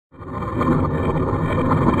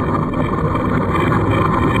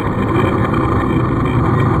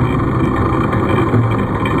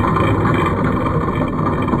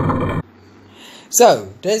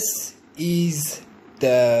So, this is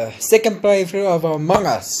the second playthrough of Among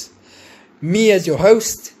Us. Me as your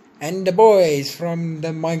host, and the boys from the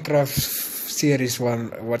Minecraft series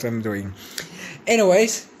what I'm doing.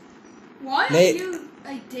 Anyways. Why are you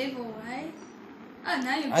a devil, eh? Oh,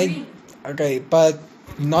 now you're green. Okay, but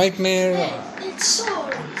Nightmare... Hey, it's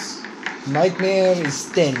swords. Nightmare is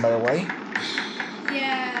 10, by the way.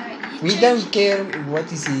 Yeah. We don't care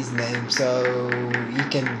what is his name, so he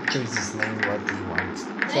can choose his name what he wants.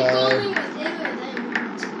 They call So, me whatever they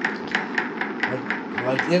want.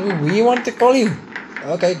 whatever we want to call you.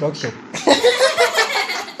 Okay, dog shit. That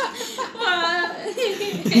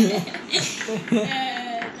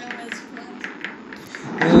was fun.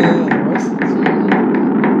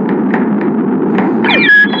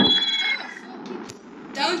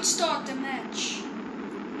 Don't start the match.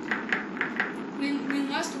 We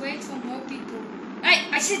must wait for more people. Hey,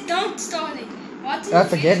 I said don't start it. What?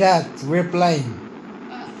 Forget that. We're playing.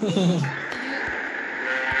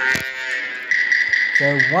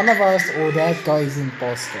 So one of us or that guy is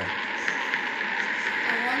imposter.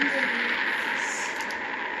 I wonder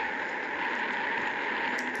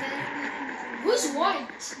Who's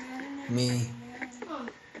white? Me. Oh.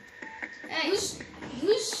 Hey, Who's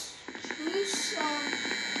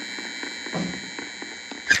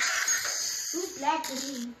black and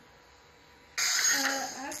green? I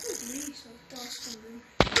have to agree, so task can do.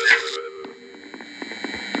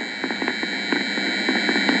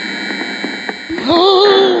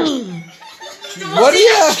 What do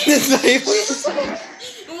you have to say? It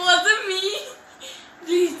wasn't me.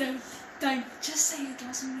 Please don't. Just say it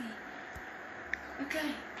wasn't me. Okay.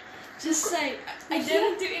 Just say I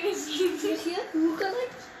didn't do anything. You hear? Who can I?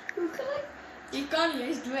 You can't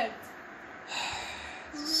just do it.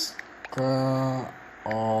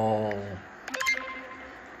 Oh.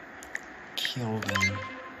 Killed him.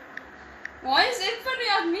 Why is everybody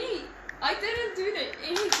at me? I didn't do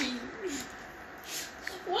anything.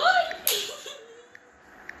 Why?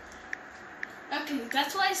 Okay,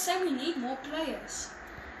 that's why I said we need more players.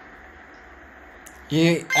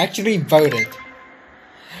 You actually voted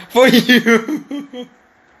for you.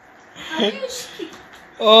 How do you speak?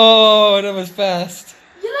 Oh, that was fast.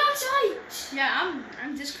 You're outside. Yeah,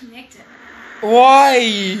 I'm disconnected. Why?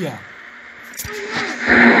 I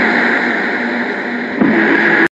know.